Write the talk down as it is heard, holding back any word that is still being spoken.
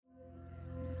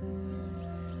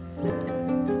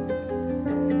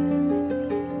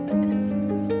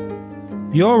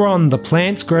You're on the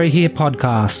Plants Grow Here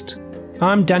podcast.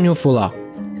 I'm Daniel Fuller.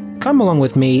 Come along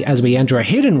with me as we enter a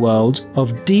hidden world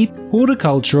of deep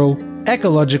horticultural,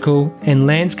 ecological, and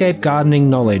landscape gardening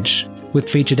knowledge with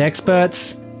featured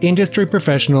experts, industry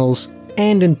professionals,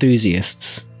 and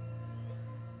enthusiasts.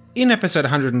 In episode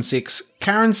 106,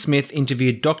 Karen Smith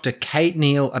interviewed Dr. Kate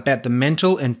Neal about the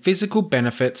mental and physical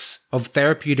benefits of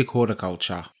therapeutic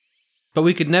horticulture. But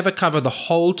we could never cover the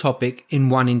whole topic in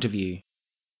one interview.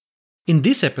 In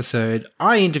this episode,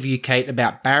 I interview Kate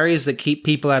about barriers that keep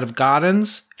people out of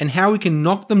gardens and how we can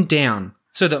knock them down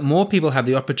so that more people have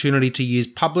the opportunity to use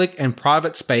public and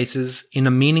private spaces in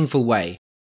a meaningful way.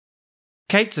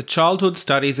 Kate's a childhood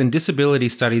studies and disability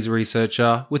studies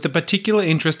researcher with a particular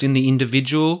interest in the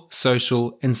individual,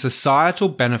 social, and societal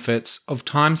benefits of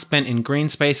time spent in green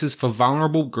spaces for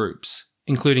vulnerable groups,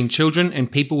 including children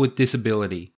and people with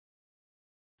disability.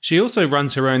 She also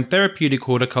runs her own therapeutic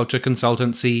horticulture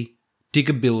consultancy,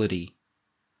 Digability.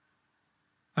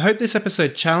 I hope this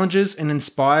episode challenges and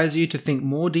inspires you to think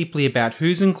more deeply about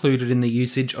who's included in the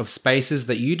usage of spaces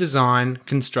that you design,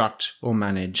 construct, or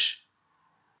manage.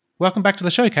 Welcome back to the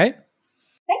show, Kate.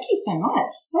 Thank you so much.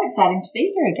 So exciting to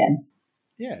be here again.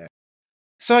 Yeah.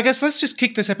 So I guess let's just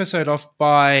kick this episode off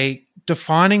by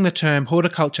defining the term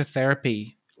horticulture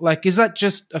therapy. Like, is that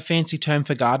just a fancy term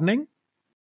for gardening?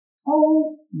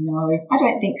 Oh, no, I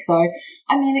don't think so.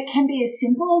 I mean, it can be as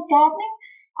simple as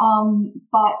gardening,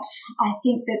 but I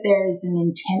think that there is an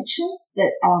intention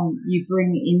that you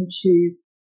bring into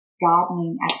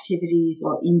gardening activities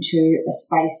or into a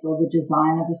space or the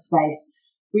design of a space,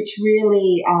 which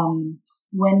really,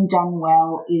 when done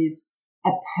well, is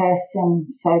a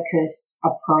person-focused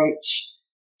approach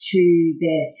to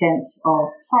their sense of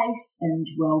place and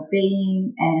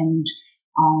well-being and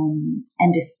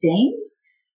esteem.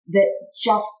 That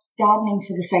just gardening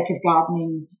for the sake of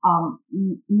gardening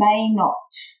may not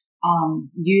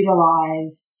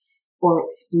utilise or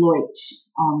exploit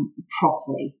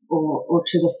properly or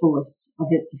to the fullest of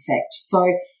its effect. So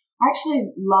I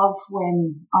actually love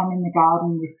when I'm in the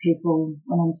garden with people,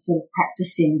 when I'm sort of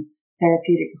practicing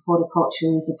therapeutic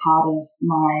horticulture as a part of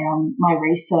my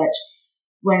research,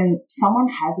 when someone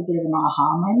has a bit of an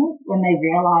aha moment, when they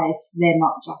realise they're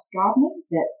not just gardening,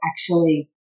 that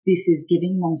actually this is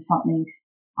giving them something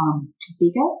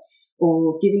bigger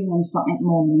or giving them something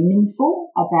more meaningful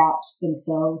about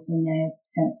themselves and their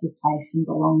sense of place and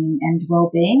belonging and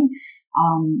well-being.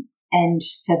 And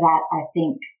for that, I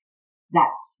think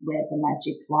that's where the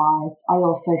magic lies. I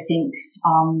also think,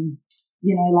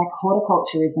 like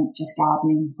horticulture isn't just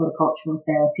gardening. Horticultural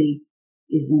therapy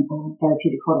isn't, or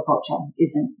therapeutic horticulture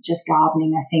isn't just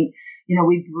gardening. I think,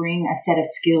 we bring a set of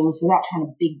skills without trying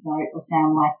to big note or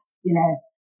sound like,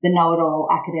 the know-it-all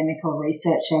academic or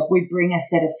researcher. We bring a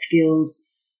set of skills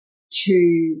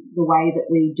to the way that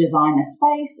we design a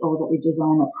space or that we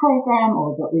design a program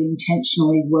or that we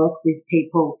intentionally work with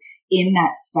people in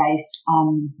that space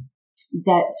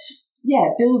that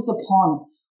builds upon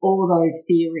all those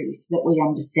theories that we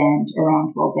understand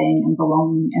around well-being and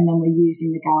belonging, and then we're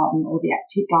using the garden or the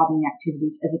gardening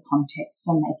activities as a context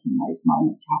for making those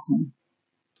moments happen.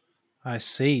 I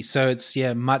see. So it's,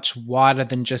 much wider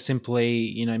than just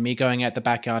simply, me going out the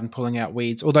backyard and pulling out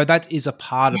weeds, although that is a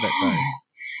part of it though.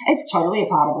 It's totally a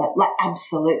part of it,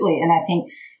 absolutely. And I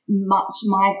think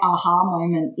my aha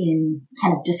moment in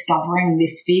kind of discovering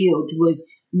this field was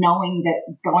knowing that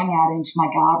going out into my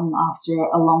garden after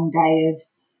a long day of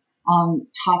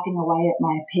typing away at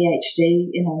my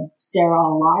PhD in a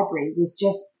sterile library was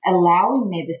just allowing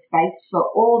me the space for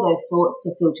all those thoughts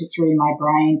to filter through my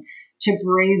brain, to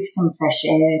breathe some fresh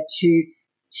air, to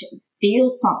feel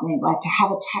something, like to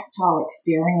have a tactile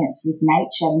experience with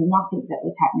nature. Nothing that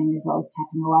was happening as I was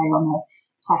tapping away on a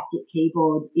plastic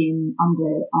keyboard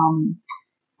under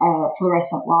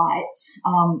fluorescent lights.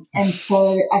 And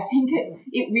so I think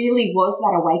it really was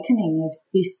that awakening of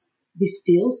this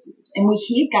feels good. And we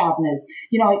hear gardeners,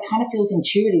 it kind of feels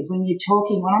intuitive when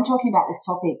I'm talking about this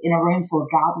topic in a room full of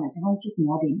gardeners, everyone's just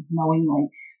nodding knowingly.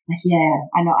 Like, yeah,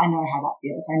 I know how that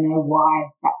feels. I know why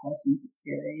that person's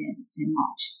experiencing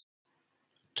much.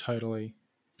 Totally.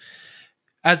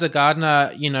 As a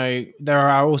gardener, there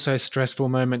are also stressful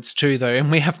moments too, though, and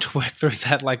we have to work through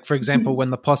that. Like, for example, when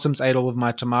the possums ate all of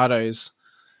my tomatoes.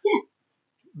 Yeah.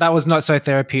 That was not so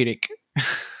therapeutic.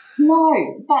 No,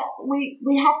 but we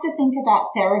have to think about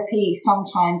therapy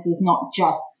sometimes as not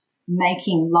just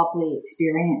making lovely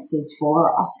experiences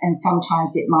for us. And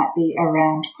sometimes it might be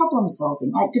around problem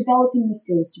solving, like developing the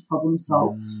skills to problem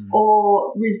solve,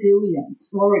 or resilience,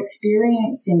 or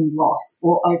experiencing loss,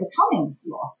 or overcoming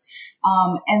loss.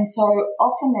 And so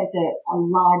often there's a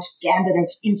large gambit of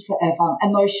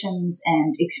emotions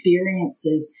and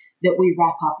experiences that we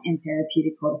wrap up in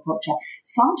therapeutic horticulture.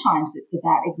 Sometimes it's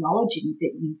about acknowledging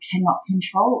that you cannot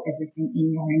control everything in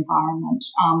your environment.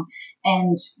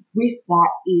 And with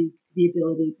that is the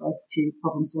ability both to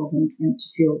problem solve and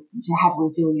to have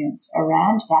resilience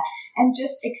around that, and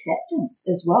just acceptance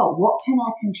as well. What can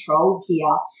I control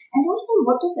here? And also,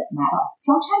 what does it matter?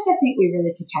 Sometimes I think we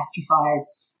really catastrophize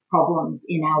problems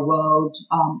in our world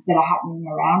that are happening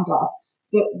around us,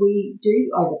 but we do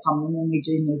overcome them and we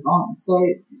do move on. So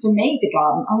for me, the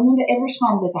garden, I remember every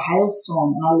time there's a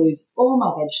hailstorm and I lose all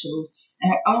my vegetables,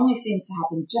 and it only seems to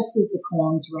happen just as the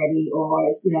corn's ready, or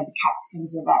as, the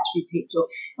capsicums are about to be picked, or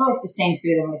it always just seems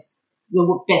to be the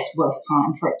worst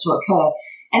time for it to occur.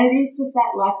 And it is just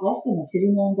that life lesson of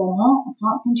sitting there and going, oh, I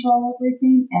can't control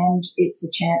everything, and it's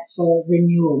a chance for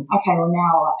renewal. Okay, well,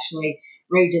 now I'll actually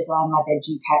redesign my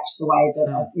veggie patch the way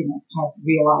that I, kind of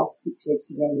realised 6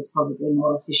 weeks ago was probably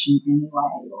more efficient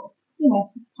anyway, or,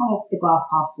 kind of the glass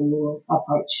half full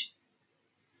approach.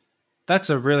 That's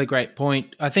a really great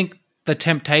point. I think the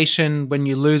temptation when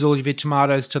you lose all of your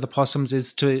tomatoes to the possums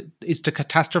is to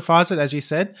catastrophize it, as you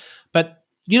said. But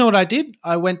you know what I did?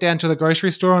 I went down to the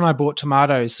grocery store and I bought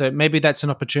tomatoes. So maybe that's an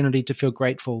opportunity to feel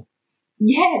grateful.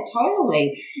 Yeah,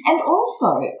 totally. And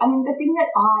also, the thing that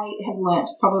I have learnt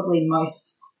probably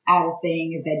most out of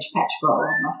being a veg patch grower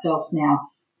myself now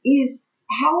is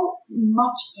how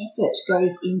much effort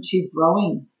goes into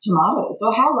growing tomatoes,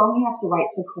 or how long you have to wait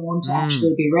for corn to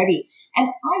actually be ready. And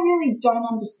I really don't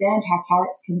understand how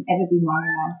carrots can ever be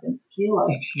 99 cents a kilo.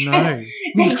 No.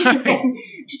 They just seem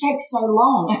to take so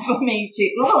long for me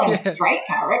to, let alone a straight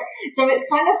carrot. So it's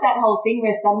kind of that whole thing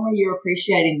where suddenly you're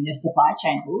appreciating your supply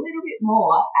chain a little bit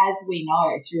more, as we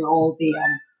know through all the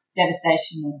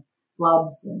devastation of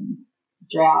floods and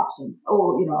drought and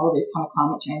all these kind of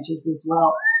climate changes as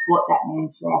well, what that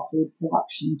means for our food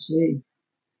production too.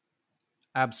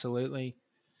 Absolutely.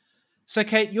 So,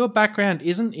 Kate, your background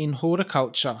isn't in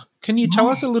horticulture. Can you tell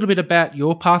us a little bit about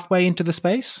your pathway into the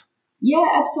space? Yeah,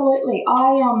 absolutely.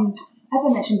 I, as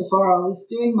I mentioned before, I was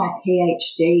doing my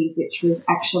PhD, which was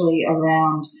actually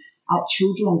around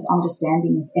children's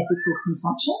understanding of ethical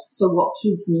consumption. So what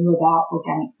kids knew about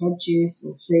organic produce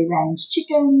or free-range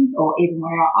chickens, or even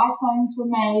where our iPhones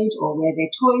were made, or where their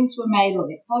toys were made, or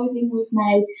their clothing was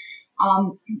made.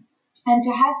 And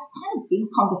to have kind of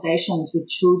big conversations with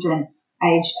children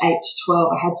aged 8 to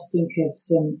 12, I had to think of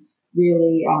some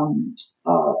really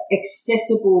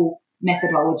accessible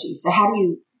methodology. So how do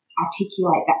you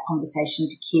articulate that conversation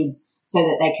to kids so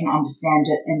that they can understand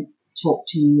it and talk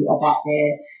to you about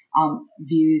their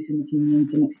views and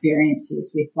opinions and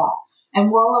experiences with that?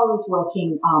 And while I was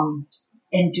working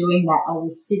and doing that, I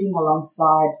was sitting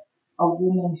alongside a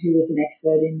woman who was an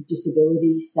expert in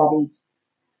disability studies,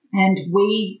 and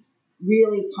we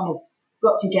really kind of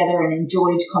got together and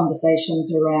enjoyed conversations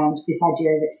around this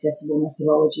idea of accessible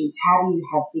methodologies. How do you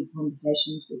have big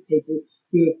conversations with people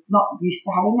who are not used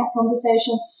to having that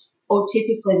conversation, or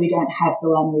typically we don't have the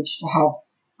language to have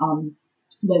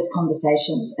those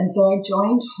conversations? And so I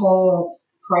joined her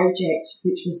project,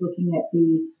 which was looking at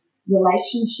the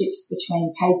relationships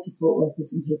between paid support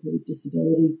workers and people with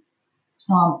disability.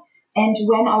 And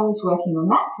when I was working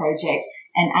on that project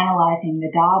and analysing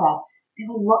the data, there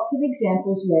were lots of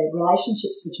examples where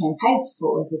relationships between paid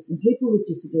support workers and people with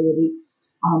disability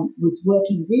was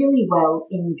working really well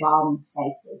in garden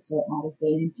spaces. So it might have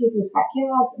been in people's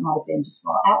backyards, it might have been just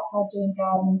while outside doing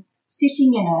gardening,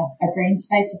 sitting in a green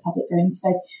space, a public green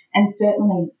space, and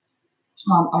certainly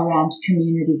around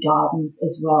community gardens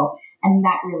as well. And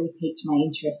that really piqued my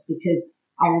interest because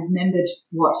I remembered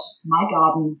what my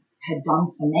garden had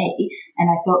done for me, and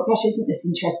I thought, gosh, isn't this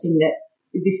interesting that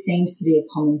this seems to be a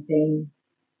common theme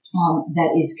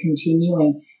that is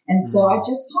continuing. And so I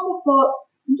just kind of thought,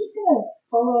 I'm just going to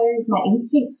follow my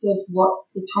instincts of what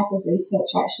the type of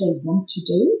research I actually want to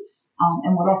do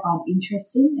and what I find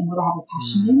interesting and what I have a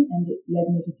passion in, and it led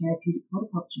me to therapeutic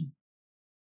horticulture.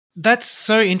 That's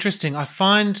so interesting. I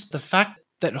find the fact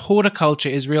that horticulture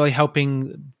is really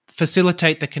helping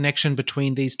facilitate the connection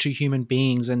between these two human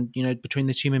beings and, between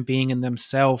this human being and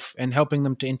themselves, and helping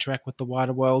them to interact with the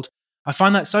wider world. I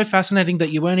find that so fascinating that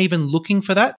you weren't even looking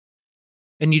for that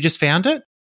and you just found it.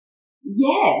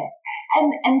 Yeah.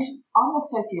 And I'm a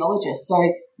sociologist, so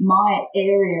my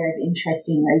area of interest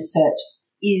in research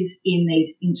is in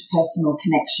these interpersonal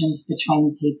connections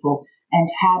between people. and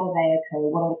how do they occur?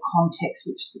 What are the contexts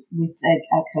which they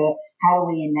occur? How do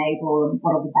we enable them?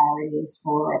 What are the barriers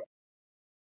for it?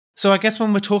 So I guess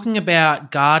when we're talking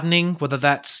about gardening, whether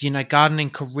that's, gardening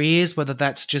careers, whether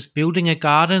that's just building a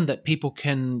garden that people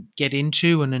can get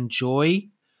into and enjoy,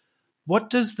 what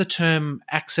does the term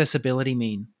accessibility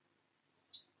mean?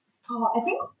 I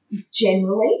think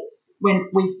generally when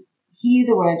we hear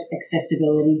the word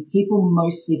accessibility, people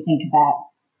mostly think about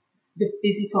the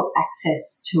physical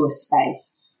access to a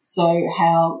space. So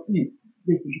how we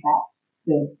think about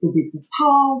the width of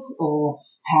paths, or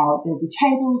how there'll be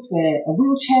tables where a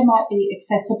wheelchair might be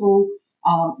accessible,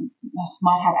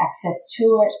 might have access to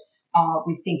it.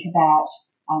 We think about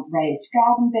raised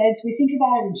garden beds. We think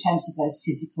about it in terms of those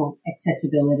physical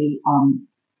accessibility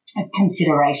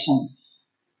considerations.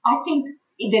 I think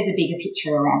there's a bigger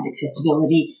picture around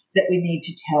accessibility that we need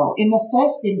to tell. In the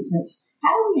first instance, how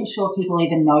do we ensure people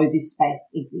even know this space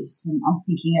exists? And I'm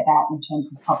thinking about in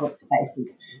terms of public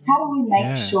spaces. How do we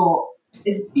make sure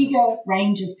there's a bigger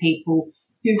range of people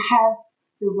who have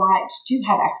the right to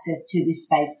have access to this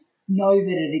space, know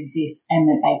that it exists and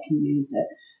that they can use it?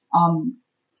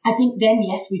 I think then,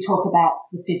 yes, we talk about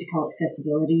the physical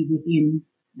accessibility within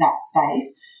that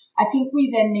space. I think we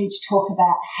then need to talk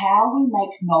about how we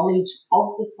make knowledge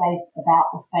of the space, about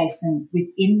the space and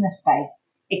within the space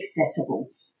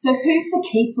accessible. So who's the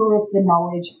keeper of the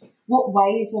knowledge? What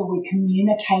ways are we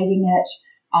communicating it?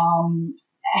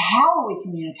 How are we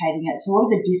communicating it? So what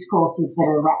are the discourses that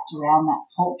are wrapped around that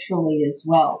culturally as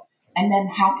well? And then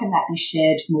how can that be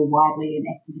shared more widely and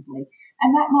equitably?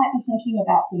 And that might be thinking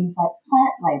about things like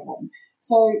plant labelling.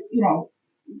 So,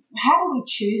 how do we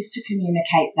choose to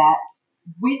communicate that?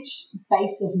 Which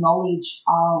base of knowledge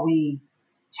are we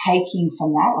taking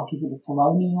from that? Like, is it a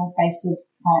colonial base of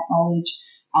plant knowledge?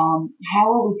 How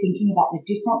are we thinking about the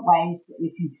different ways that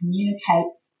we can communicate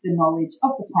the knowledge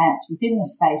of the plants within the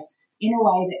space in a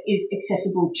way that is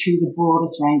accessible to the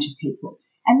broadest range of people?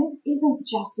 And this isn't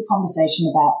just a conversation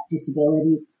about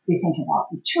disability. We think about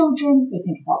the children. We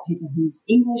think about people whose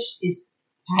English is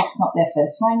perhaps not their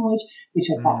first language. We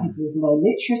talk about people with low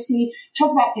literacy.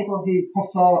 Talk about people who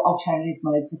prefer alternative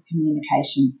modes of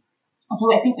communication.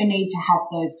 So I think we need to have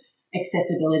those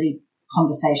accessibility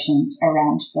conversations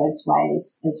around those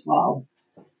ways as well.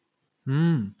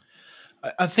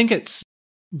 I think it's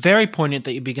very poignant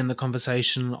that you begin the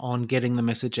conversation on getting the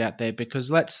message out there, because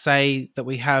let's say that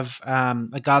we have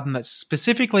a garden that's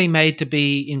specifically made to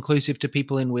be inclusive to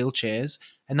people in wheelchairs,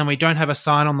 and then we don't have a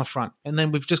sign on the front, and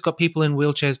then we've just got people in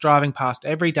wheelchairs driving past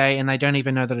every day and they don't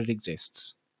even know that it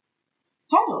exists.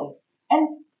 Totally. And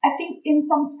I think in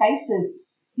some spaces,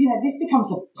 this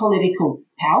becomes a political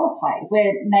power play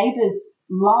where neighbours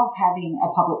love having a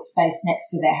public space next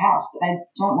to their house, but they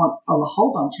don't want a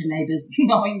whole bunch of neighbours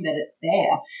knowing that it's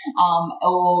there.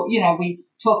 We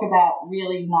talk about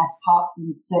really nice parks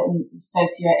in certain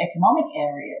socioeconomic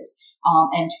areas,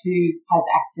 and who has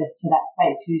access to that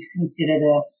space, who's considered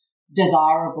a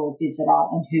desirable visitor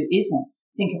and who isn't.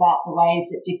 Think about the ways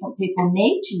that different people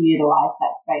need to utilise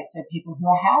that space. So people who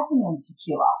are housing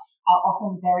insecure are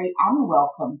often very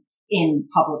unwelcome in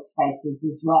public spaces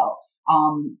as well.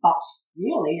 But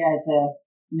really, as a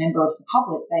member of the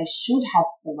public, they should have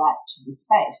the right to the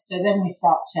space. So then we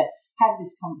start to have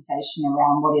this conversation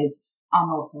around what is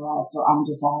unauthorised or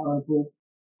undesirable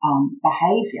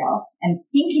behaviour, and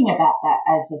thinking about that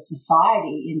as a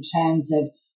society in terms of,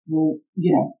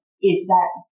 is that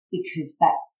because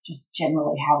that's just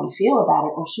generally how we feel about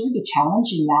it, or should we be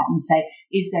challenging that and say,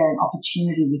 is there an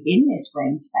opportunity within this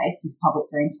green space, this public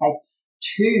green space,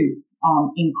 to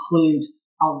include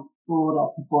a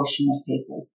broader proportion of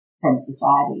people from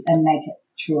society and make it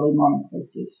truly more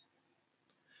inclusive?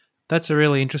 That's a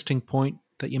really interesting point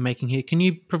that you're making here. Can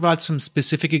you provide some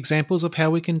specific examples of how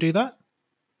we can do that?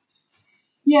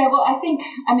 Yeah, well, I think,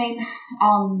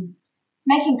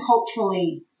 making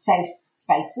culturally safe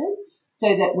spaces so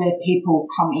that where people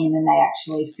come in and they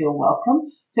actually feel welcome.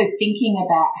 So thinking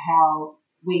about how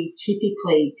we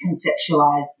typically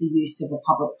conceptualise the use of a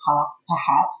public park,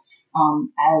 perhaps,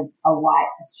 as a white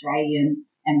Australian,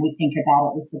 and we think about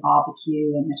it with the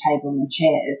barbecue and the table and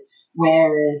chairs,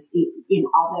 whereas in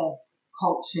other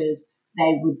cultures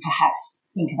they would perhaps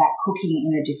think about cooking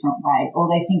in a different way, or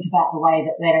they think about the way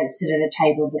that they don't sit at a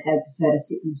table but they prefer to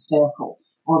sit in a circle,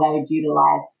 or they would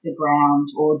utilise the ground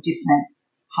or different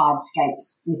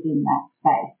hardscapes within that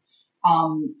space.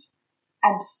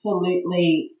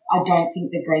 Absolutely, I don't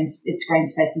think it's Green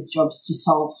Spaces' jobs to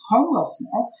solve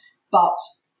homelessness, but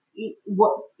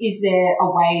is there a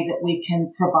way that we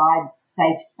can provide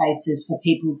safe spaces for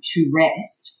people to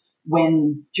rest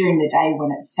during the day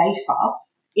when it's safer,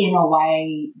 in a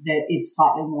way that is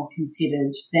slightly more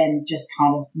considered than just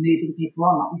kind of moving people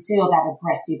on. Like we see all that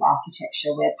aggressive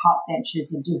architecture where park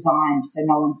benches are designed so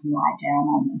no one can lie down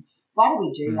on them. Why do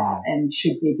we do that, and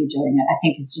should we be doing it? I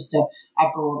think it's just a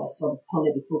broader sort of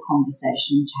political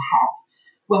conversation to have.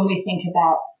 When we think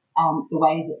about the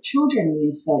way that children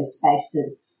use those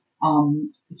spaces,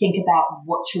 think about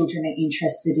what children are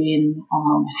interested in,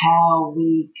 how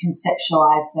we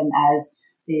conceptualize them as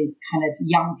these kind of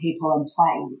young people and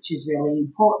play, which is really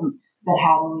important, but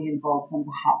how do we involve them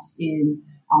perhaps in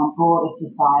broader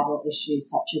societal issues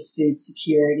such as food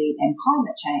security and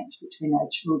climate change, which we know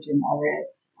children are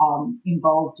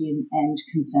involved in and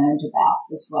concerned about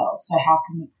as well. So how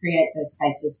can we create those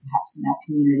spaces perhaps in our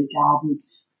community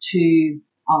gardens to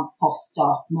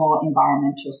foster more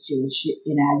environmental stewardship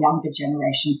in our younger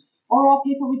generation or our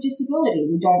people with disability?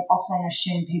 We don't often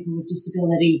assume people with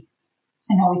disability,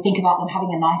 we think about them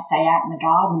having a nice day out in the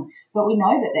garden, but we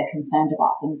know that they're concerned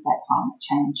about things like climate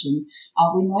change, and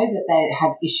we know that they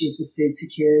have issues with food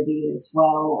security as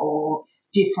well, or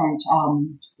different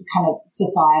kind of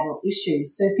societal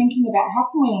issues. So thinking about how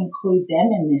can we include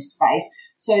them in this space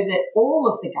so that all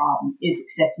of the garden is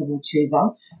accessible to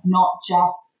them, not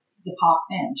just the park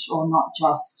bench or not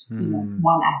just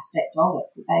one aspect of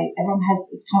it. Everyone has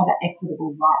this kind of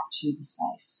equitable right to the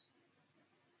space.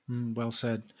 Well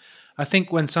said. I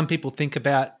think when some people think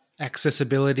about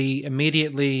accessibility,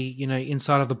 immediately,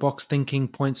 inside of the box thinking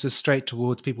points us straight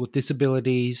towards people with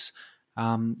disabilities,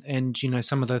 and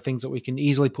some of the things that we can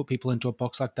easily put people into a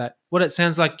box like that. What it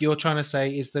sounds like you're trying to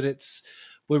say is that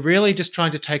we're really just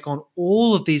trying to take on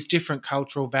all of these different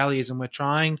cultural values, and we're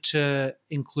trying to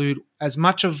include as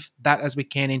much of that as we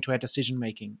can into our decision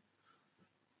making.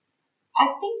 I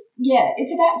think,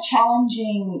 it's about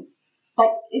challenging.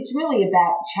 It's really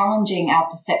about challenging our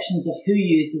perceptions of who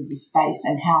uses a space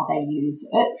and how they use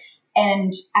it,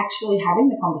 and actually having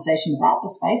the conversation about the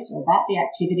space or about the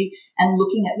activity and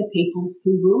looking at the people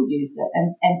who will use it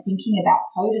and thinking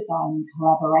about co-design and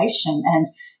collaboration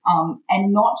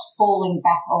and not falling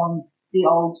back on the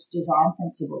old design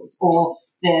principles or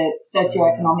the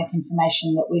socioeconomic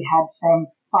information that we had from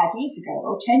 5 years ago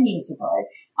or 10 years ago.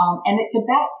 And it's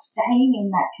about staying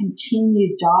in that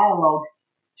continued dialogue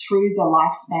through the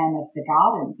lifespan of the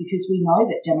garden, because we know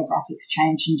that demographics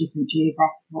change in different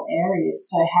geographical areas.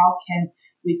 So how can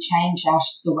we change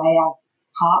the way our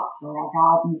parks or our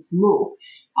gardens look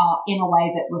in a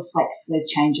way that reflects those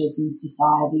changes in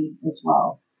society as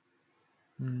well?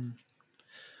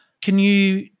 Can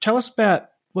you tell us about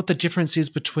what the difference is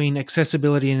between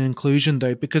accessibility and inclusion,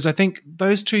 though? Because I think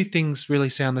those two things really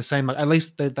sound the same. At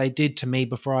least they did to me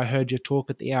before I heard your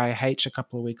talk at the AIH a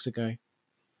couple of weeks ago.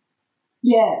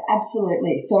 Yeah,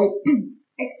 absolutely. So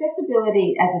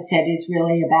accessibility, as I said, is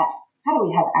really about how do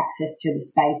we have access to the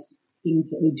space,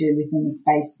 things that we do within the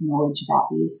space, knowledge about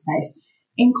the space.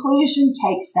 Inclusion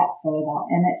takes that further,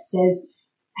 and it says,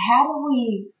 how do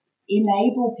we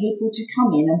enable people to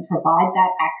come in and provide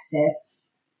that access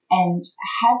and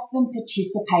have them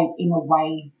participate in a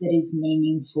way that is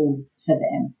meaningful for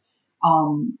them?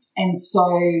 And so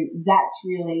that's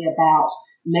really about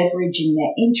leveraging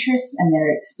their interests and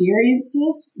their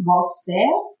experiences whilst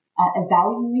there,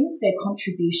 evaluating their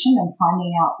contribution and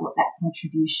finding out what that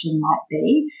contribution might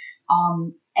be,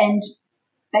 and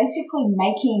basically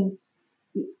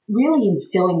really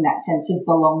instilling that sense of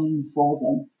belonging for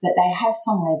them, that they have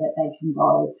somewhere that they can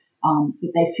go,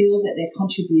 that they feel that their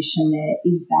contribution there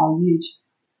is valued,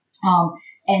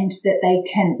 and that they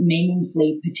can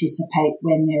meaningfully participate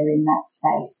when they're in that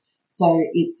space. So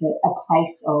it's a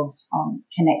place of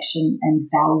connection and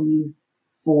value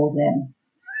for them.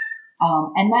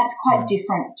 And that's quite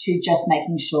different to just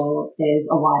making sure there's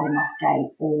a wide enough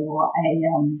gate or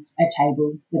a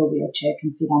table that a wheelchair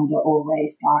can fit under or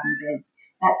raised garden beds.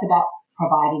 That's about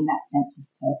providing that sense of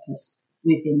purpose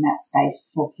within that space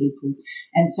for people.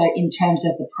 And so in terms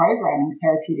of the programming,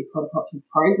 therapeutic horticultural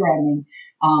programming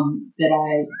that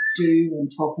I do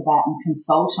and talk about and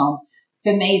consult on,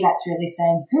 for me, that's really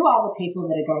saying, who are the people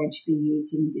that are going to be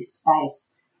using this space?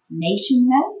 Meeting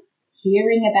them,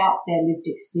 hearing about their lived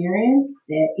experience,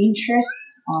 their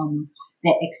interests,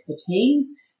 their expertise,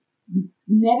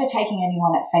 never taking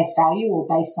anyone at face value or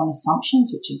based on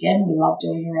assumptions, which again, we love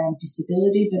doing around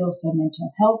disability, but also mental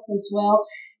health as well.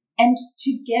 And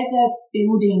together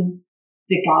building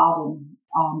the garden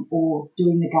or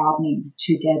doing the gardening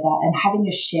together and having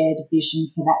a shared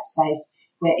vision for that space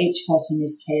where each person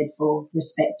is cared for,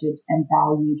 respected and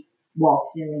valued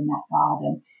whilst they're in that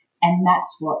garden. And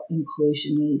that's what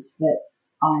inclusion is, that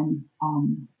I'm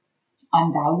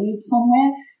valued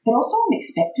somewhere, but also I'm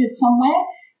expected somewhere.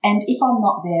 And if I'm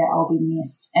not there, I'll be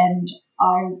missed. And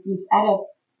I was at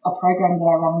a program that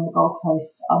I run on the Gold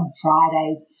Coast on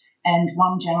Fridays, and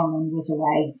one gentleman was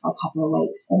away for a couple of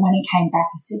weeks. And when he came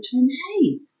back, I said to him,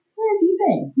 "Hey, where have you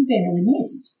been? You've been really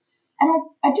missed." And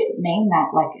I didn't mean that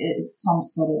like it's some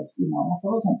sort of, like I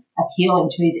wasn't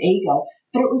appealing to his ego,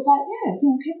 but it was like,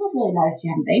 people have really noticed you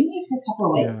haven't been here for a couple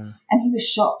of weeks. Yeah. And he was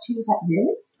shocked. He was like,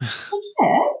 "Really?" I was like,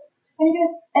 "Yeah." And he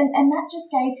goes, and that just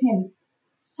gave him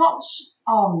such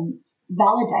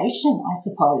validation, I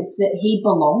suppose, that he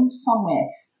belonged somewhere,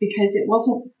 because it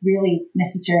wasn't really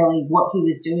necessarily what he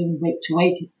was doing week to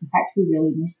week. It's the fact we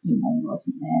really missed him when he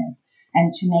wasn't there.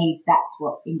 And to me, that's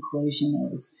what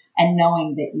inclusion is, and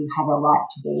knowing that you have a right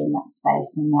to be in that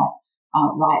space and that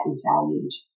right is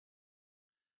valued.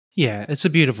 Yeah, it's a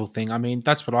beautiful thing. I mean,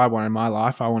 that's what I want in my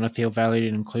life. I want to feel valued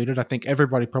and included. I think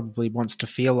everybody probably wants to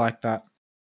feel like that.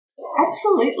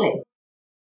 Absolutely.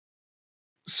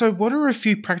 So what are a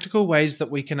few practical ways that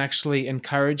we can actually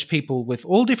encourage people with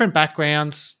all different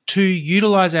backgrounds to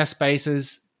utilize our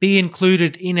spaces, be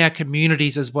included in our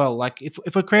communities as well? Like if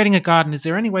we're creating a garden, is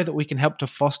there any way that we can help to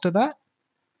foster that?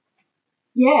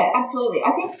 Yeah, absolutely.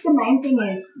 I think the main thing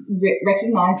is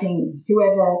recognizing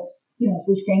whoever, if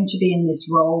we seem to be in this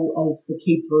role as the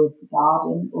keeper of the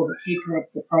garden or the keeper of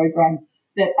the program,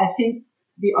 that I think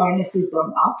the onus is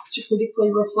on us to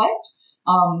critically reflect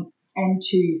and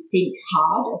to think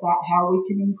hard about how we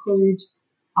can include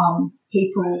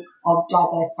people of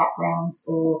diverse backgrounds,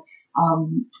 or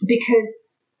because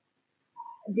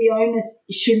the onus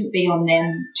shouldn't be on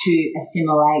them to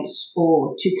assimilate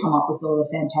or to come up with all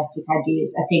the fantastic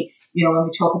ideas. I think, when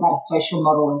we talk about a social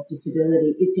model of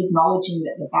disability, it's acknowledging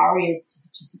that the barriers to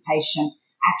participation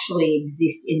actually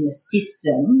exist in the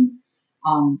systems,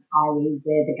 i.e.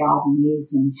 where the garden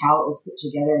is and how it was put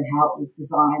together and how it was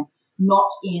designed, not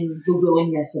in the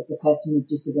willingness of the person with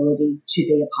disability to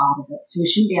be a part of it. So we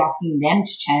shouldn't be asking them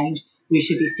to change. We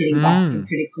should be sitting back and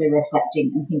critically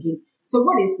reflecting and thinking, so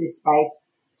what is this space?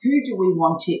 Who do we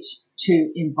want it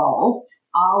to involve?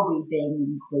 Are we being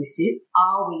inclusive?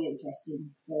 Are we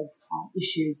addressing those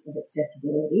issues of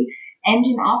accessibility? And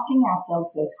in asking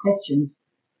ourselves those questions,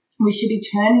 we should be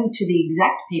turning to the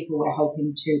exact people we're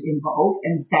hoping to involve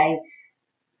and say,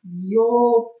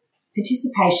 your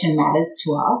participation matters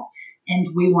to us, and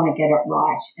we want to get it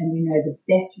right. And we know the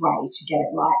best way to get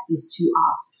it right is to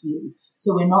ask you.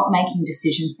 So we're not making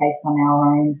decisions based on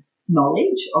our own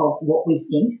knowledge of what we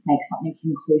think makes something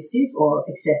inclusive or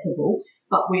accessible,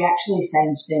 but we're actually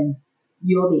saying to them,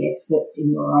 you're the experts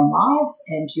in your own lives,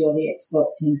 and you're the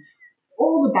experts in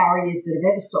all the barriers that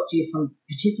have ever stopped you from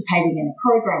participating in a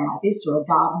program like this or a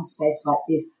garden space like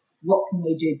this. What can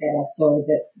we do better so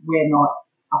that we're not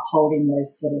upholding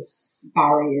those sort of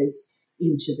barriers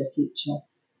into the future,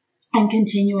 and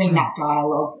continuing that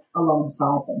dialogue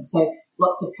alongside them. So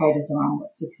lots of co-design,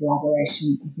 lots of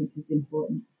collaboration, I think, is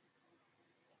important.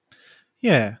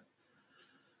 Yeah,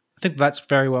 I think that's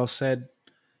very well said.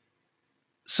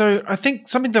 So I think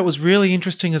something that was really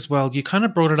interesting as well, you kind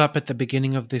of brought it up at the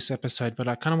beginning of this episode, but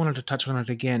I kind of wanted to touch on it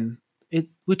again,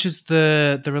 which is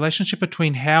the relationship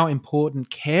between how important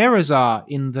carers are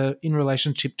in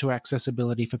relationship to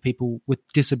accessibility for people with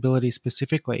disabilities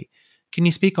specifically. Can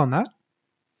you speak on that?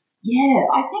 Yeah,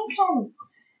 I think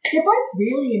they're both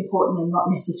really important and not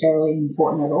necessarily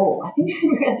important at all. I think,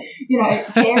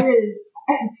 carers,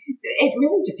 it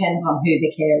really depends on who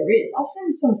the carer is. I've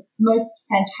seen some most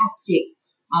fantastic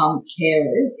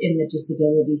carers in the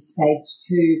disability space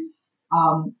who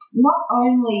not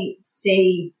only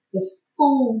see the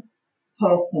full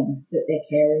person that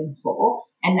they're caring for,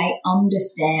 and they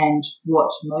understand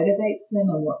what motivates them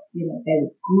and what they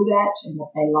were good at and what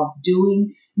they love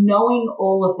doing. Knowing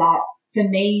all of that, for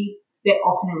me, they're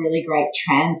often a really great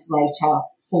translator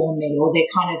for me, or they're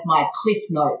kind of my cliff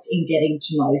notes in getting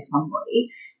to know somebody.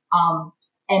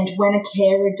 And when a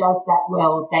carer does that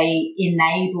well, they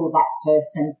enable that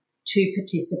person to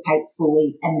participate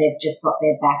fully, and they've just got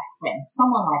their back. When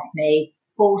someone like me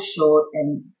falls short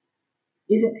and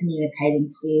isn't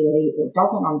communicating clearly, or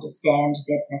doesn't understand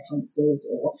their preferences,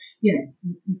 or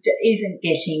isn't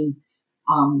getting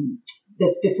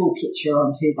the full picture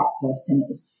on who that person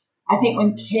is. I think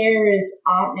when carers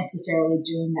aren't necessarily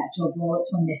doing that job well,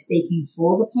 it's when they're speaking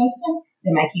for the person,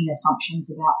 they're making assumptions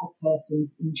about the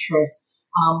person's interests,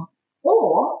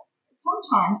 or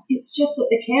sometimes it's just that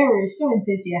the carer is so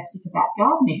enthusiastic about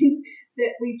gardening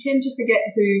that we tend to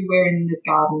forget who we're in the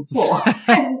garden for.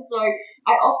 And so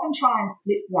I often try and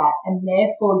flip that, and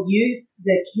therefore use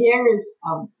the carer's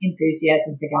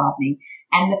enthusiasm for gardening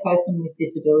and the person with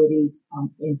disabilities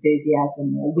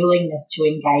enthusiasm or willingness to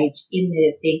engage in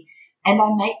their thing And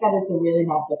I make that as a really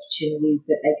nice opportunity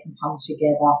that they can come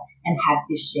together and have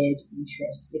this shared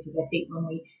interest, because I think when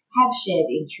we have shared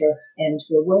interests and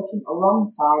we're working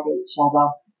alongside each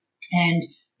other and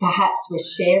perhaps we're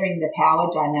sharing the power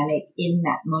dynamic in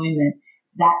that moment,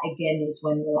 that again is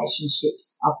when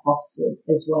relationships are fostered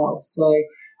as well. So,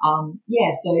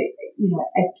 again,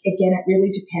 it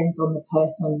really depends on the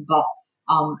person, but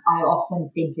I often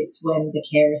think it's when the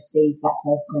carer sees that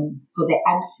person for their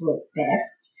absolute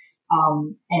best,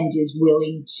 and is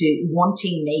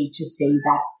wanting me to see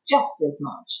that just as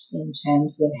much in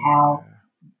terms of how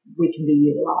we can be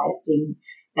utilising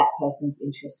that person's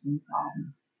interests in the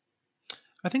garden.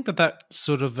 I think that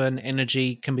sort of an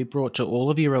energy can be brought to all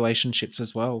of your relationships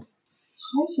as well.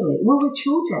 Totally. Well, with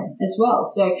children as well.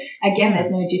 So again,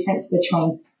 there's no difference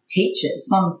between teachers.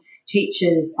 Some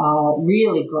teachers are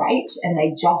really great and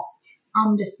they just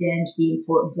understand the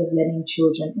importance of letting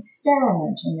children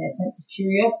experiment and their sense of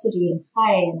curiosity and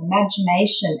play and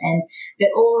imagination, and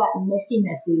that all that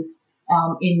messiness is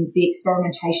in the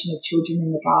experimentation of children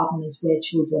in the garden is where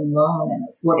children learn, and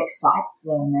it's what excites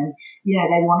them. And,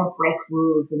 they want to break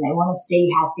rules and they want to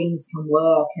see how things can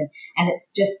work. And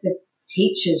it's just the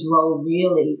teacher's role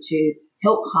really to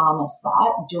help harness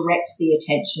that, direct the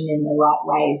attention in the right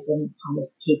ways and kind of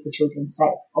keep the children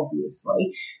safe,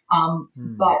 obviously.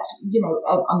 But,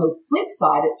 on the flip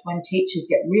side, it's when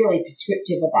teachers get really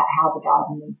prescriptive about how the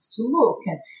garden needs to look.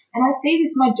 And I see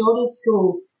this in my daughter's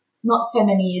school. Not so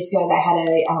many years ago, they had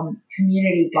a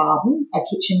community garden, a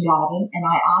kitchen garden, and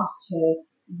I asked her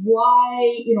why,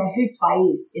 who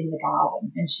plays in the garden?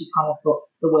 And she kind of thought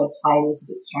the word play was a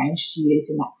bit strange to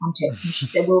use in that context. And she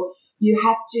said, well, you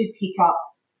have to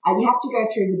you have to go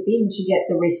through the bin to get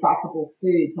the recyclable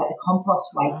foods, like the compost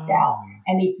waste out.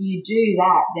 And if you do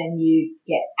that, then you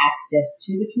get access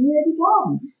to the community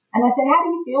garden. And I said, how do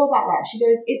you feel about that? She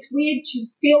goes, it's weird to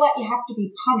feel like you have to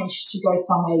be punished to go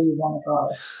somewhere you want to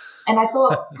go. And I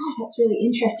thought, oh, that's really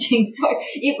interesting. So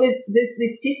it was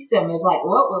this system of like,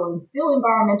 well, we'll instill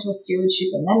environmental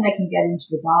stewardship and then they can get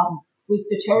into the garden, was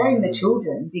deterring the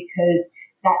children, because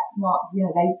that's not,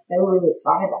 they were really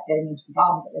excited about getting into the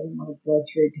garden, but they didn't want to go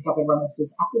through pick up everyone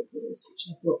else's apple peels, which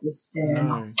I thought was fair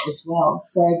enough as well.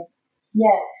 So,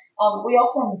 we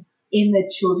often in the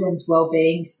children's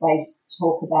wellbeing space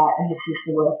talk about, and this is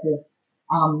the work of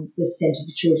the Centre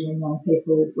for Children and Young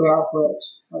People, where I've worked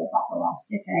for about the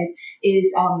last decade,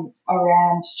 is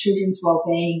around children's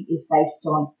wellbeing is based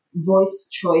on voice,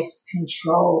 choice,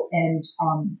 control, and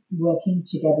working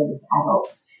together with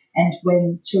adults. And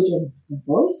when children have a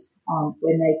voice,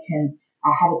 when they can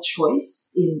have a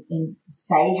choice in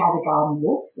say how the garden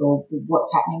looks or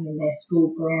what's happening in their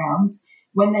school grounds,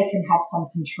 when they can have some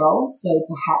control, so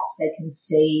perhaps they can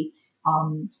see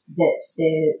that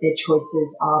their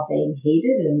choices are being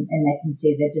heeded and they can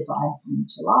see their design coming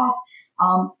to life.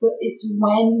 But it's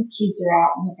when kids are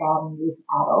out in the garden with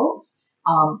adults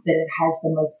that it has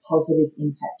the most positive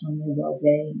impact on their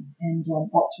well-being. And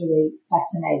that's really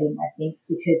fascinating, I think,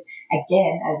 because,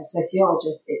 again, as a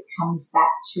sociologist, it comes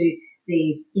back to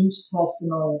these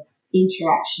interpersonal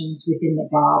interactions within the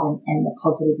garden and the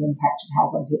positive impact it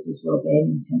has on people's well-being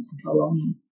and sense of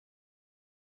belonging.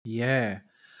 Yeah.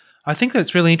 I think that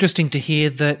it's really interesting to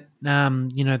hear that,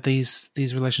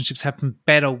 these relationships happen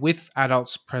better with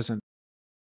adults present.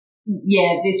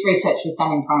 Yeah, this research was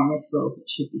done in primary schools, it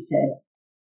should be said.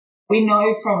 We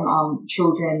know from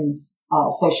children's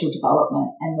social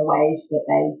development and the ways that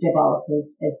they develop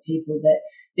as people that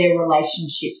their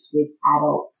relationships with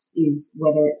adults is,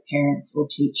 whether it's parents or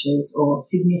teachers or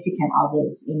significant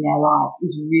others in their lives,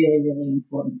 is really, really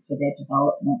important for their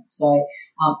development. So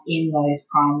in those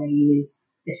primary years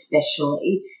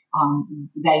especially,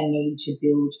 they need to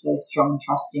build those strong,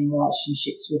 trusting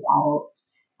relationships with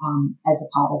adults as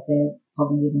a part of their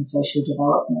cognitive and social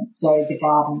development. So the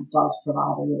garden does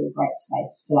provide a really great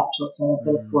space for that to occur,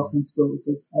 but of course in schools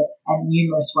there's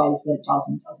numerous ways that it does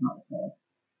and does not occur.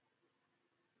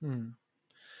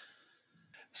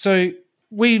 So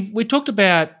we talked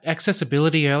about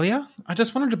accessibility earlier. I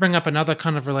just wanted to bring up another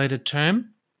kind of related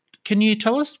term. Can you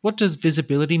tell us, what does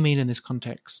visibility mean in this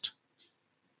context?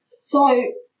 So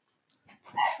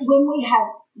when we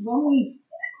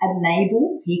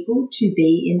enable people to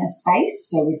be in a space,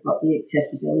 so we've got the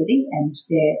accessibility and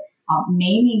they're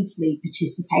meaningfully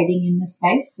participating in the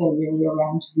space, so really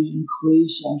around the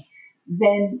inclusion,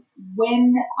 then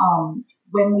when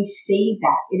we see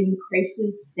that, it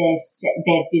increases their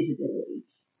visibility.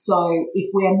 So if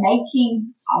we're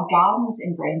making our gardens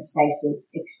and green spaces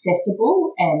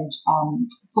accessible and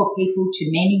for people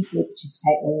to meaningfully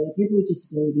participate, whether people with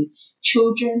disability,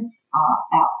 children,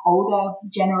 our older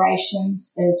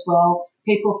generations as well,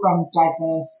 people from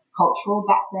diverse cultural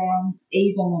backgrounds,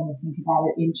 even when we think about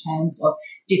it in terms of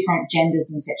different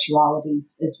genders and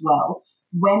sexualities as well.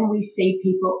 When we see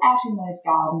people out in those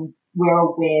gardens, we're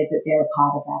aware that they're a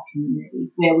part of our community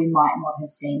where we might not have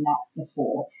seen that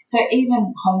before. So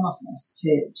even homelessness,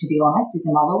 to be honest,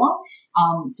 is another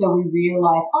one. So we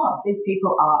realise, these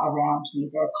people are around me.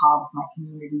 They're a part of my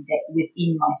community, that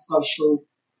within my social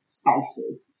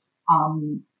spaces.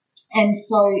 And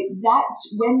so that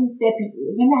when they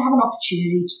have an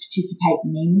opportunity to participate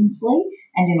meaningfully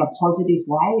and in a positive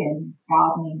way, and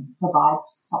gardening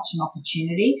provides such an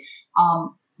opportunity,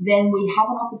 then we have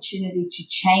an opportunity to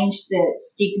change the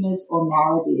stigmas or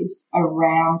narratives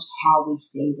around how we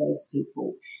see those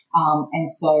people. And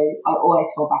so I always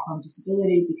fall back on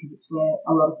disability because it's where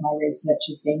a lot of my research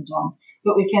has been done.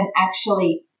 But we can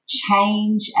actually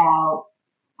change our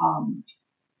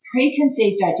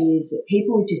preconceived ideas that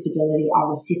people with disability are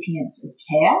recipients of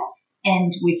care,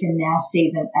 and we can now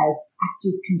see them as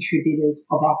active contributors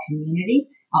of our community.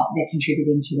 They're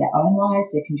contributing to their own lives,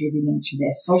 they're contributing to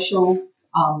their social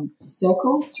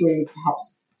circles through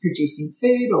perhaps producing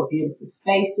food or beautiful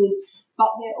spaces, but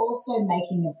they're also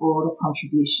making a broader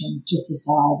contribution to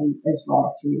society as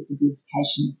well through the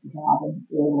beautification of the garden.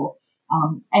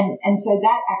 And so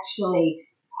that actually,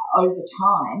 over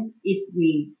time, if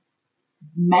we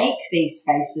make these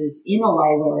spaces in a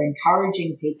way where we're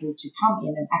encouraging people to come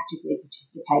in and actively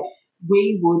participate,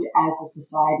 we would, as a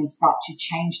society, start to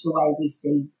change the way we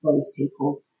see those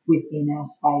people within our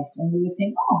space. And we would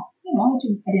think, I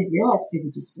didn't realise people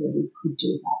with disability could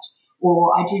do that.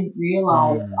 Or I didn't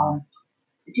realise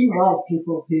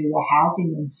people who were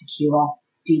housing insecure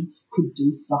could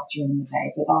do stuff during the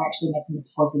day, but they're actually making a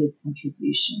positive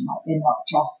contribution. Like, they're not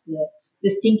just the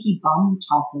stinky bum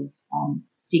type of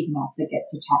stigma that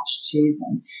gets attached to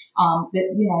them. That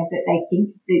they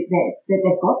think that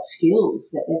they've got skills,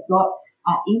 that they've got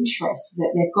interests,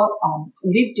 that they've got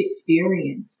lived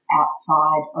experience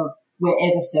outside of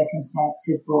wherever circumstance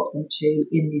has brought them to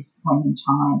in this point in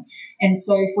time. And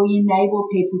so if we enable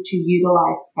people to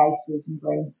utilise spaces and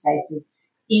green spaces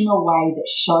in a way that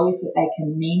shows that they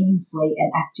can meaningfully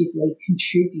and actively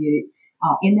contribute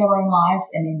in their own lives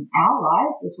and in our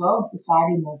lives as well, and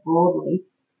society more broadly,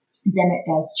 then it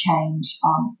does change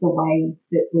the way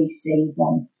that we see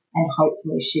them and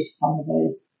hopefully shift some of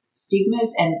those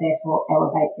stigmas and therefore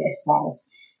elevate their status.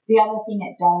 The other thing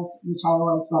it does, which I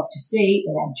always love to see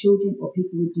around children or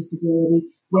people with disability,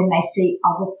 when they see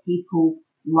other people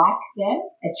like them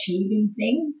achieving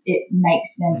things, it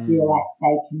makes them feel like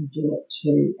they can do it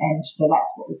too. And so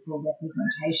that's what we call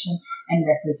representation, and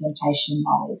representation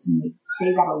matters. And we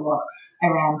see that a lot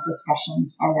around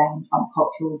discussions around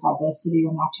cultural diversity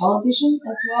on our television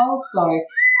as well. So,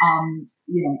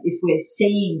 if we're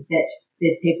seeing that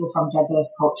there's people from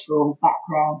diverse cultural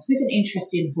backgrounds with an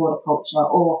interest in horticulture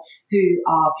or who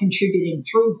are contributing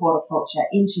through horticulture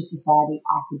into society,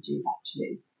 I could do that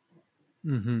too.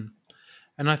 Mm-hmm.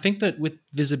 And I think that with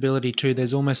visibility too,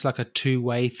 there's almost like a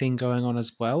two-way thing going on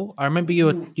as well. I remember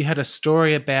you had a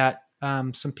story about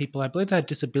some people, I believe they had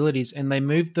disabilities, and they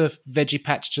moved the veggie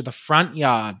patch to the front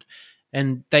yard,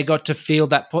 and they got to feel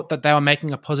that they were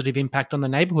making a positive impact on the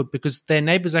neighbourhood because their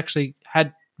neighbours actually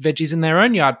had veggies in their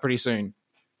own yard pretty soon.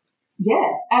 Yeah,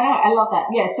 I love that.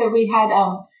 Yeah, so we had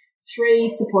 3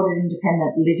 supported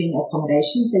independent living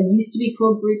accommodations. They used to be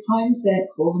called group homes. They don't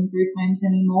call them group homes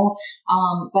anymore.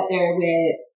 But there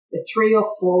were 3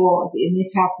 or 4. In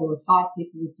this house, there were 5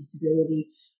 people with disability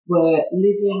were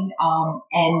living,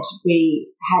 and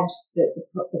we had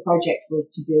the project was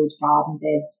to build garden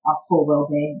beds for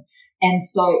wellbeing. And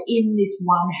so in this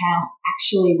one house,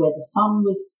 actually where the sun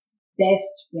was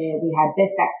best, where we had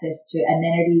best access to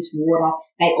amenities, water,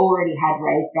 they already had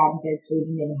raised garden beds, so we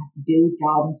didn't even have to build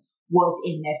gardens, was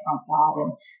in their front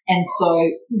garden. And so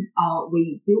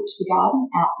we built the garden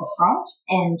out the front,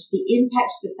 and the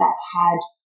impact that had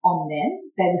on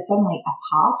them, they were suddenly a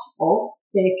part of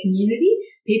their community.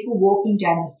 People walking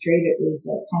down the street, it was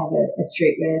kind of a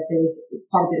street where there was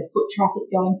quite a bit of foot traffic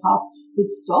going past, would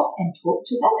stop and talk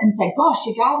to them and say, gosh,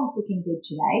 your garden's looking good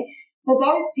today. For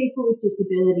those people with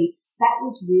disability, that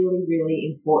was really,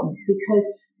 really important because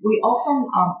we often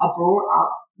are brought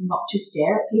up not to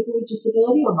stare at people with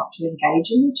disability or not to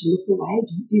engage in them, to look away,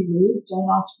 don't be rude,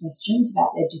 don't ask questions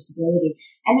about their disability.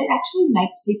 And it actually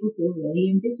makes people feel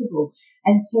really invisible.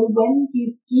 And so when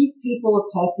you give people a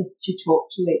purpose to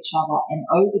talk to each other, and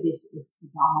over this it was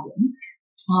the garden,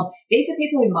 these are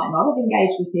people who might not have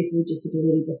engaged with people with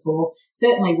disability before,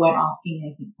 certainly weren't asking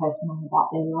anything personal about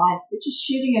their lives, but just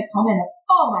shooting a comment of,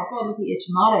 oh my God, look at your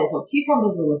tomatoes, or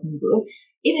cucumbers are looking good.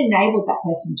 it enabled that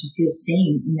person to feel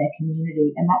seen in their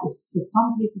community. And that was, for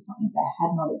some people, something they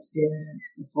had not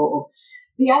experienced before.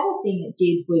 The other thing it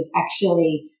did was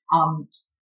actually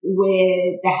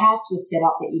where the house was set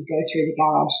up that you go through the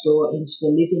garage door into the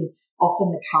living,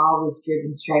 often the car was driven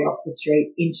straight off the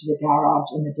street into the garage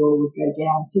and the door would go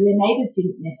down. So their neighbours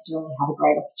didn't necessarily have a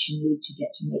great opportunity to get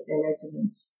to meet their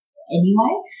residents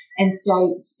anyway. And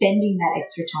so spending that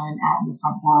extra time out in the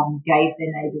front garden gave their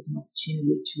neighbours an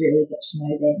opportunity to really get to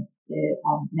know their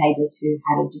neighbours who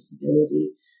had a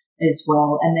disability as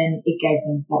well. And then it gave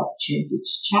them that opportunity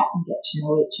to chat and get to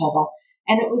know each other.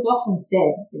 And it was often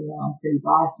said, even though I'm pretty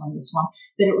biased on this one,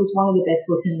 that it was one of the best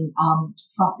looking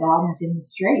front gardens in the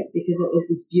street because it was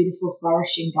this beautiful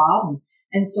flourishing garden.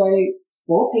 And so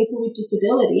for people with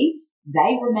disability,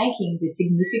 they were making the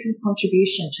significant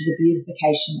contribution to the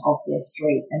beautification of their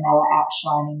street, and they were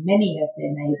outshining many of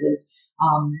their neighbours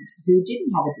who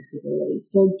didn't have a disability.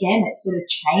 So again, it sort of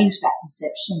changed that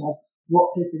perception of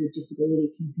what people with disability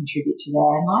can contribute to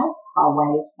their own lives by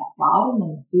way of that garden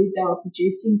and the food they were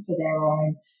producing for their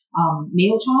own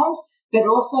meal times, but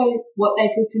also what they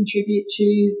could contribute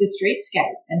to the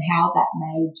streetscape and how that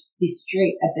made this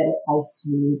street a better place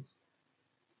to live.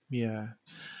 Yeah.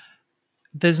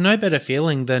 There's no better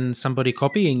feeling than somebody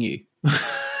copying you.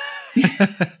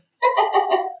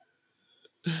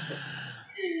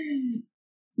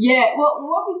 Yeah, well,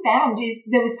 what we found is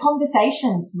there was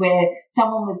conversations where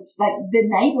someone would, like the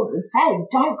neighbour would say,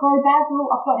 don't grow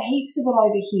basil, I've got heaps of it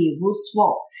over here, we'll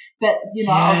swap. But,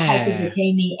 I'll take a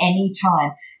zucchini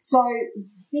anytime. So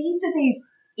these are these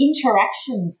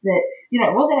interactions that,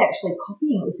 it wasn't actually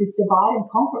copying, it was this divide and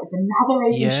conquer. It was another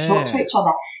reason to talk to each other.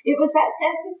 It was that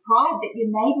sense of pride that your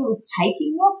neighbour was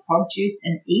taking your produce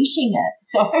and eating it.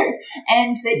 So,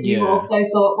 and that you also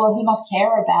thought, well, he must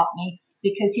care about me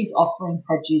because he's offering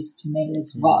produce to me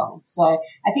as well. So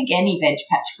I think any veg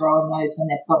patch grower knows when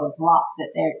they've got a glut that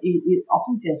it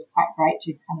often feels quite great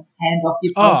to kind of hand off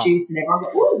your produce and everyone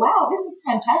goes, oh, wow, this looks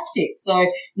fantastic. So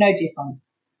no different.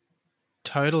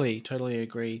 Totally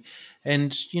agree.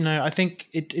 And, I think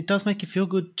it does make you feel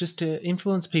good just to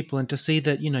influence people and to see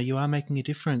that, you are making a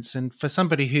difference. And for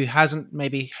somebody who hasn't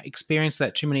maybe experienced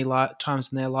that too many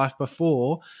times in their life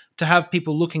before, to have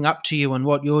people looking up to you and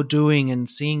what you're doing and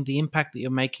seeing the impact that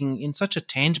you're making in such a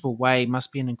tangible way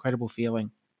must be an incredible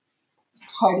feeling.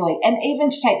 Totally. And even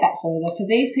to take that further, for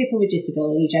these people with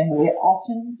disability generally, we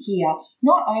often hear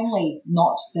not only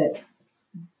not that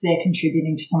they're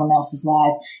contributing to someone else's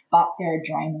lives, but they're a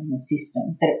drain on the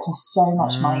system, that it costs so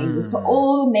much money. So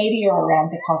all the media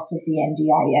around the cost of the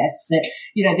NDIS, that,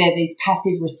 they're these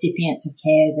passive recipients of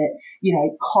care that,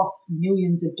 cost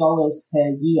millions of dollars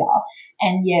per year.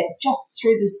 And yet just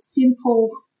through the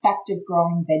simple fact of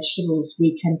growing vegetables,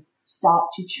 we can start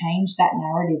to change that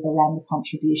narrative around the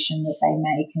contribution that they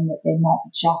make and that they're not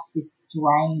just this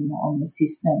drain on the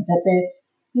system, that they're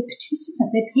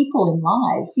participant, they're people in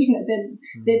lives,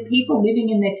 they're people living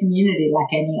in their community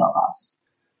like any of us.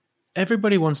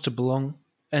 Everybody wants to belong,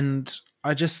 and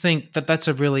I just think that that's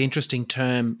a really interesting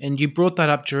term, and you brought that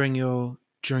up during your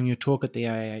talk at the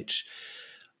AAH.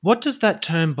 What does that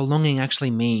term belonging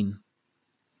actually mean?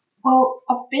 Well,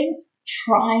 I've been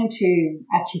trying to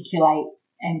articulate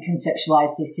and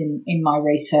conceptualize this in my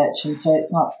research, and so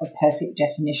it's not a perfect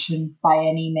definition by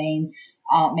any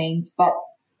means, but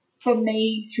for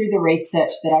me, through the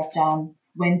research that I've done,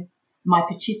 when my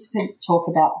participants talk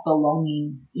about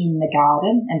belonging in the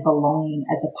garden and belonging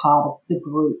as a part of the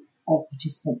group of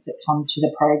participants that come to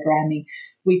the programming,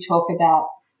 we talk about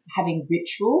having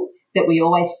ritual, that we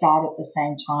always start at the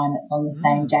same time, it's on the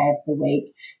same day of the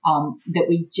week, that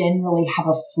we generally have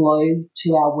a flow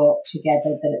to our work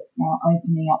together, that it's now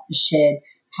opening up the shed,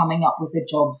 coming up with a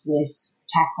jobs list,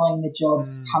 tackling the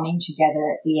jobs, coming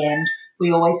together at the end.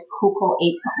 We always cook or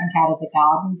eat something out of the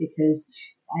garden because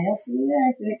I also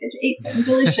get to eat something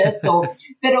delicious,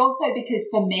 but also because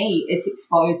for me it's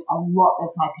exposed a lot of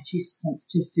my participants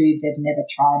to food they've never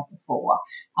tried before.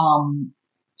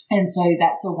 And so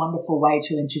that's a wonderful way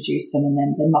to introduce them, and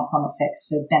then the knock-on effects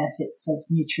for benefits of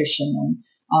nutrition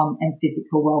and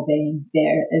physical well-being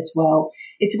there as well.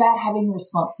 It's about having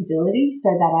responsibility. So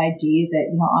that idea that,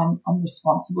 I'm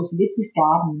responsible for this. This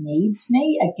garden needs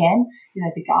me. Again,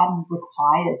 the garden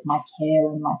requires my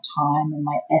care and my time and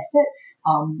my effort.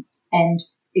 And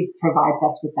it provides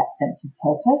us with that sense of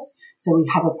purpose. So we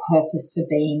have a purpose for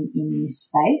being in this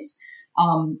space.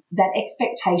 That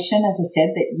expectation, as I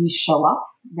said, that you show up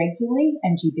regularly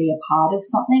and you be a part of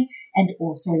something, and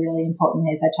also really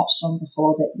importantly, as I touched on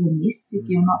before, that you're missed if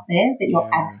you're not there, that your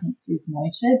absence is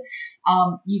noted.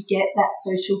 You get that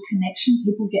social connection.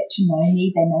 People get to know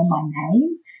me. They know my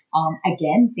name.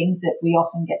 Again, things that we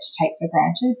often get to take for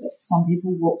granted, but some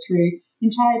people walk through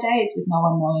entire days with no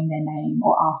one knowing their name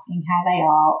or asking how they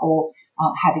are or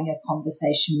having a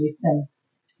conversation with them,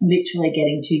 literally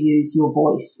getting to use your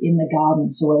voice in the garden.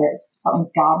 So whether it's something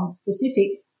garden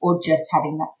specific or just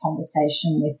having that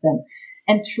conversation with them.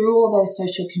 And through all those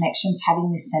social connections,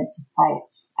 having this sense of place.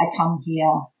 I come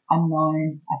here, I'm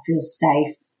known, I feel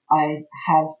safe, I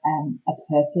have a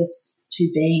purpose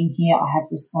to being here, I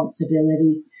have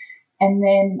responsibilities. And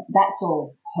then that's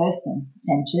all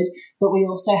person-centred, but we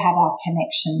also have our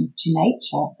connection to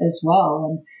nature as well.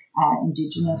 And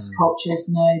Indigenous cultures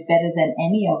know better than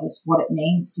any of us what it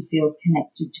means to feel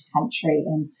connected to country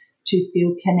and to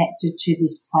feel connected to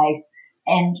this place.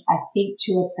 And I think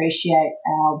to appreciate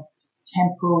our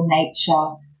temporal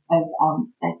nature of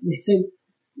that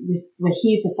we're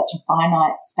here for such a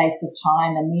finite space of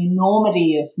time, and the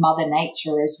enormity of Mother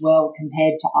Nature as well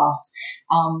compared to us,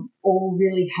 all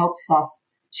really helps us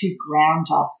to ground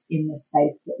us in the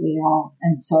space that we are.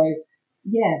 And so,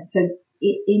 so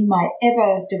in my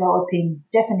ever-developing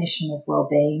definition of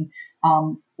well-being,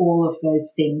 all of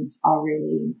those things are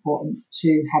really important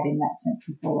to having that sense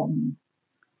of belonging.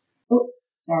 Oh,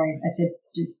 sorry, I said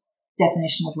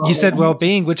definition of well-being. You said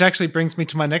well-being, which actually brings me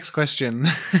to my next question.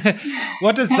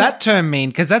 What does that term mean?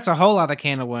 Because that's a whole other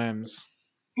can of worms.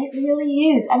 It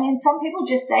really is. I mean, some people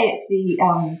just say it's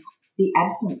the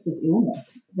absence of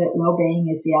illness, that well-being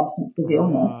is the absence of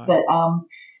illness. But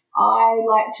I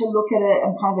like to look at it,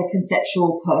 I'm kind of a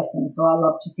conceptual person, so I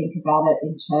love to think about it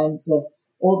in terms of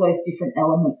all those different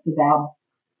elements of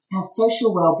our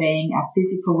social well-being, our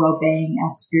physical well-being, our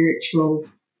spiritual,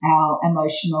 our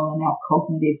emotional and our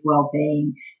cognitive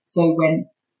well-being. So when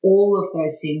all of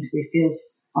those things we feel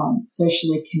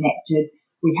socially connected,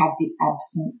 we have the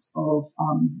absence of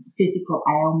physical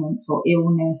ailments or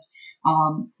illness.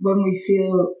 When we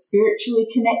feel spiritually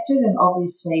connected, and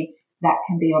obviously that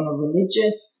can be on a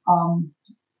religious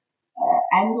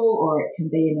angle, or it can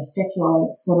be in a secular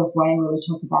sort of way where we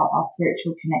talk about our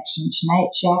spiritual connection to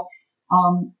nature.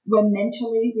 When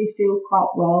mentally we feel quite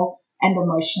well, and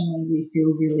emotionally we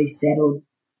feel really settled.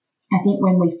 I think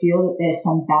when we feel that there's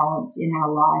some balance in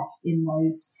our life in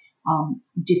those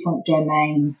different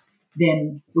domains,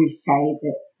 then we say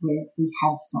that we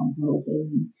have some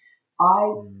well-being.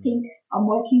 I think I'm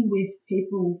working with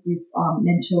people with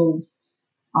mental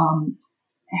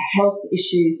health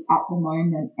issues at the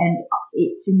moment, and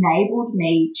it's enabled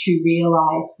me to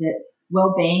realise that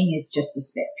well-being is just a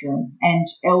spectrum, and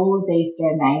all of these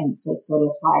domains are sort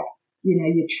of like,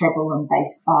 your treble and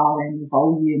bass bar and your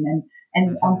volume.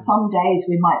 And on some days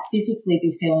we might physically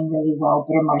be feeling really well,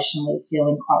 but emotionally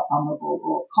feeling quite vulnerable,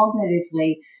 or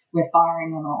cognitively we're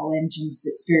firing on all engines,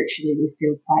 but spiritually we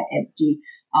feel quite empty.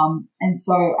 And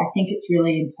so I think it's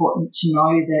really important to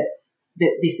know that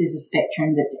this is a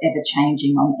spectrum that's ever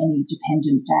changing on any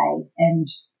dependent day.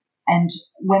 And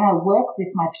when I work with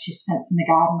my participants in the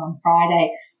garden on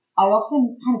Friday, I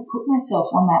often kind of put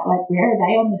myself on that, like, where are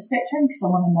they on the spectrum? Because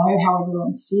I want to know how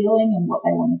everyone's feeling and what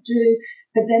they want to do.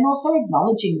 But then also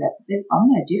acknowledging that I'm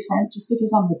no different. Just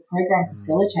because I'm the program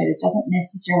facilitator doesn't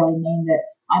necessarily mean that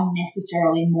I'm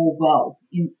necessarily more well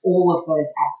in all of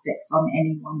those aspects on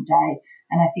any one day.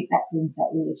 And I think that brings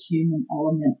that really human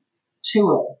element to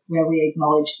it, where we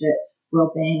acknowledge that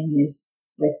well-being is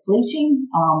both fleeting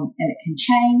and it can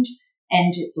change,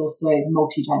 and it's also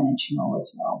multidimensional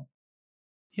as well.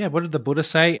 Yeah, what did the Buddha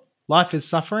say? Life is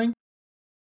suffering?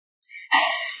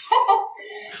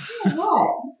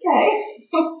 Right,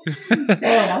 okay.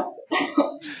 Fair enough.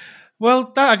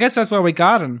 Well, I guess that's where we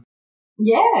garden.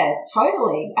 Yeah,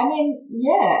 totally. I mean,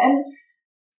 yeah, and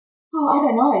I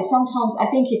don't know. Sometimes I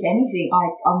think, if anything,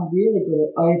 I'm really good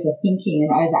at overthinking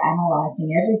and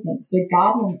overanalyzing everything. So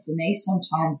gardening for me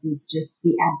sometimes is just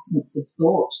the absence of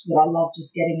thought, that I love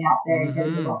just getting out there and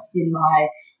getting lost in my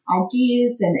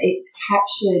ideas, and it's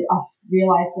captured, I've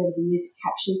realised over the years, it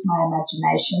captures my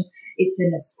imagination. It's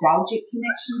a nostalgic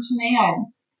connection to me.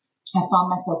 I find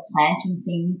myself planting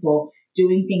things or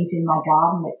doing things in my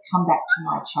garden that come back to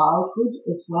my childhood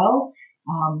as well.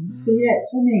 So yeah,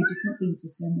 it's so many different things for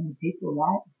so many people,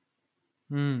 right?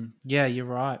 Yeah, you're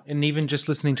right. And even just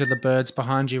listening to the birds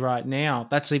behind you right now,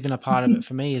 that's even a part of it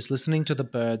for me, is listening to the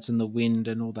birds and the wind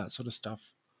and all that sort of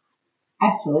stuff.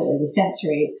 Absolutely, the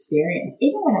sensory experience.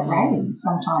 Even when it rains,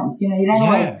 sometimes, you don't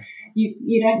always,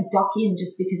 you don't duck in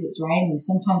just because it's raining.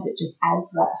 Sometimes it just adds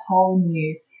that whole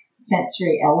new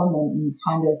sensory element, and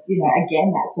kind of,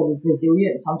 again, that sort of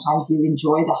resilience. Sometimes you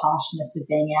enjoy the harshness of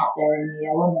being out there in the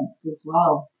elements as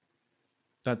well.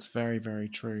 That's very, very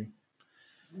true.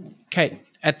 Kate,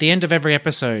 at the end of every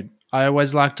episode, I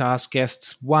always like to ask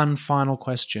guests one final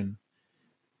question.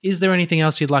 Is there anything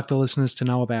else you'd like the listeners to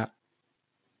know about?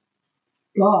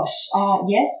 Gosh,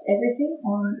 yes, everything.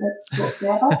 Let's talk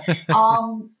further. I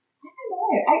don't know.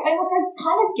 I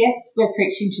kind of guess we're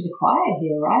preaching to the choir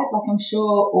here, right? Like, I'm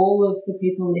sure all of the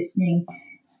people listening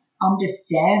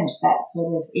understand that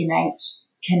sort of innate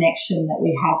connection that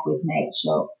we have with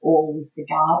nature or with the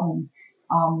garden,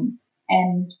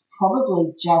 and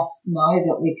probably just know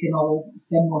that we can all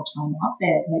spend more time out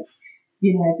there. Like,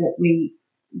 that we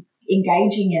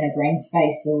engaging in a green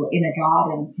space or in a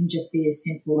garden can just be as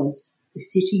simple as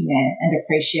sitting there and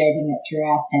appreciating it through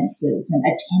our senses and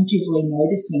attentively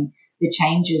noticing the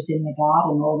changes in the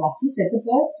garden, or like you said, the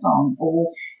bird song, or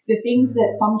the things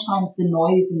that sometimes the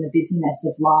noise and the busyness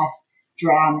of life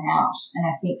drown out. And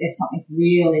I think there's something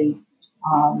really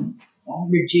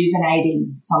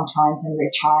rejuvenating sometimes and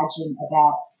recharging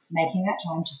about making that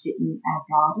time to sit in our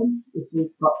garden if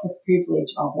we've got the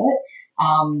privilege of it,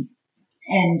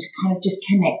 and kind of just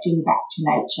connecting back to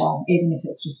nature, even if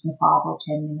it's just for 5 or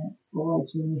 10 minutes,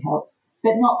 always really helps.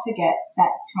 But not forget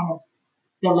that's kind of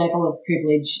the level of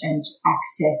privilege and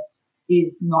access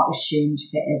is not assumed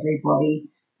for everybody,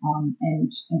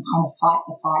 and kind of fight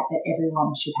the fight that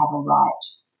everyone should have a right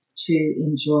to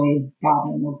enjoy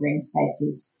gardening or green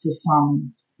spaces to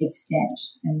some extent,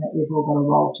 and that we've all got a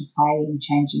role to play in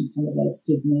changing some of those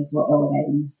stigmas or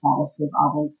elevating the status of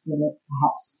others that are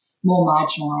perhaps more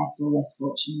marginalised or less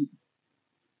fortunate.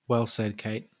 Well said,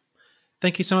 Kate.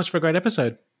 Thank you so much for a great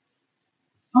episode.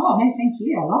 Oh, no, thank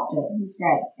you. I loved it. It was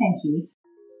great. Thank you.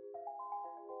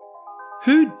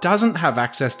 Who doesn't have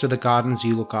access to the gardens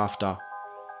you look after?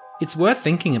 It's worth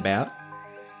thinking about.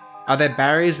 Are there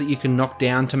barriers that you can knock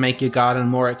down to make your garden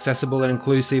more accessible and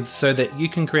inclusive so that you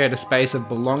can create a space of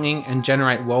belonging and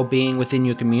generate well-being within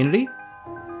your community?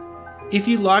 If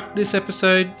you liked this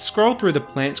episode, scroll through the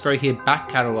Plants Grow Here back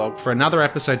catalogue for another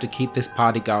episode to keep this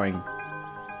party going.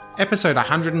 Episode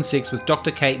 106 with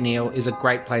Dr. Kate Neal is a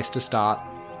great place to start.